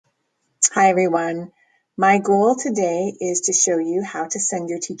Hi everyone. My goal today is to show you how to send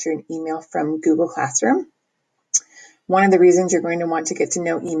your teacher an email from Google Classroom. One of the reasons you're going to want to get to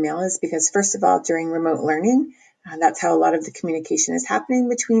know email is because, first of all, during remote learning, that's how a lot of the communication is happening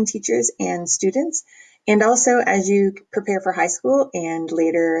between teachers and students. And also, as you prepare for high school and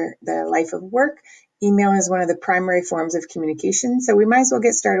later the life of work, email is one of the primary forms of communication. So we might as well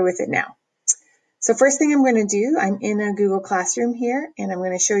get started with it now. So first thing I'm going to do, I'm in a Google Classroom here, and I'm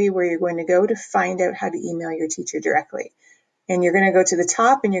going to show you where you're going to go to find out how to email your teacher directly. And you're going to go to the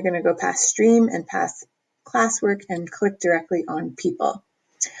top and you're going to go past Stream and past Classwork and click directly on People.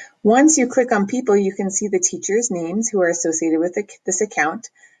 Once you click on People, you can see the teachers' names who are associated with this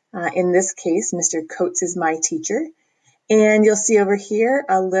account. In this case, Mr. Coates is my teacher. And you'll see over here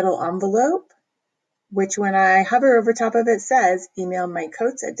a little envelope, which when I hover over top of it says email Mike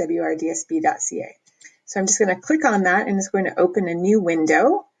Coates at wrdsb.ca. So I'm just going to click on that and it's going to open a new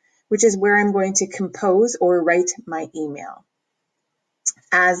window, which is where I'm going to compose or write my email.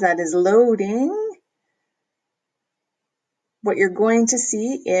 As that is loading, what you're going to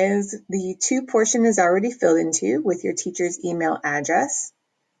see is the To portion is already filled into with your teacher's email address.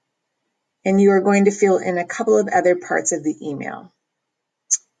 And you are going to fill in a couple of other parts of the email.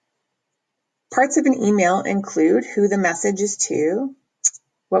 Parts of an email include who the message is to,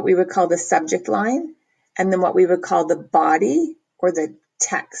 what we would call the subject line, and then what we would call the body or the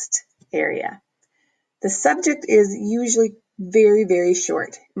text area. The subject is usually very, very short.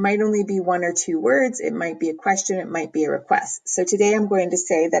 It might only be 1 or 2 words. It might be a question. It might be a request. So today I'm going to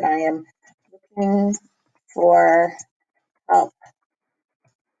say that I am looking for help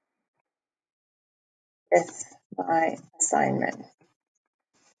with my assignment.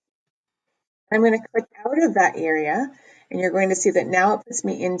 I'm going to click out of that area, and you're going to see that now it puts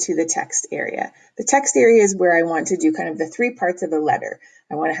me into the text area. The text area is where I want to do kind of the 3 parts of a letter.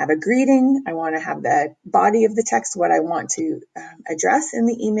 I want to have a greeting, I want to have the body of the text, what I want to address in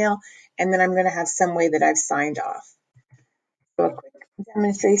the email, and then I'm going to have some way that I've signed off. So a quick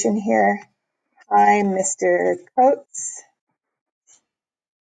demonstration here. Hi, Mr. Coates.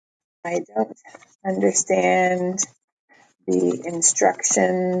 I don't understand the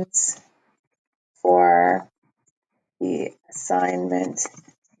instructions for the assignment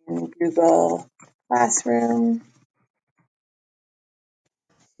in Google Classroom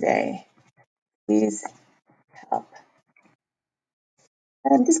today. Please help.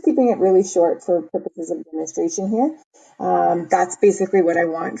 I'm just keeping it really short for purposes of demonstration here. That's basically what I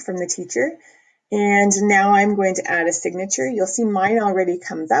want from the teacher. And now I'm going to add a signature. You'll see mine already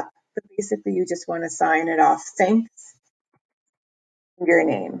comes up, but basically you just want to sign it off. Thanks, your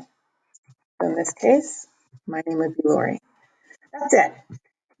name. So in this case, my name would be Lori. That's it.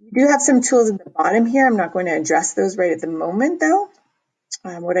 You do have some tools at the bottom here. I'm not going to address those right at the moment though.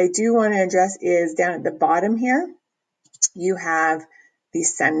 What I do want to address is down at the bottom here, you have the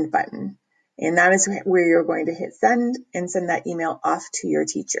send button. And that is where you're going to hit send and send that email off to your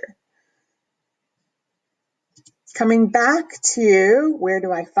teacher. Coming back to where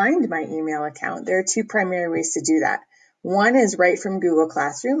do I find my email account? There are 2 primary ways to do that. One is right from Google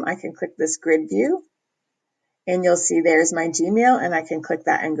Classroom. I can click this grid view and you'll see there's my Gmail and I can click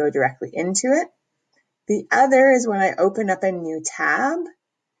that and go directly into it. The other is when I open up a new tab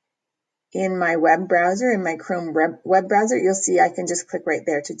in my web browser, in my Chrome web browser, you'll see I can just click right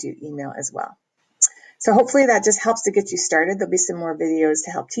there to do email as well. So hopefully that just helps to get you started. There'll be some more videos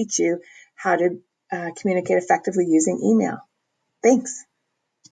to help teach you how to communicate effectively using email. Thanks.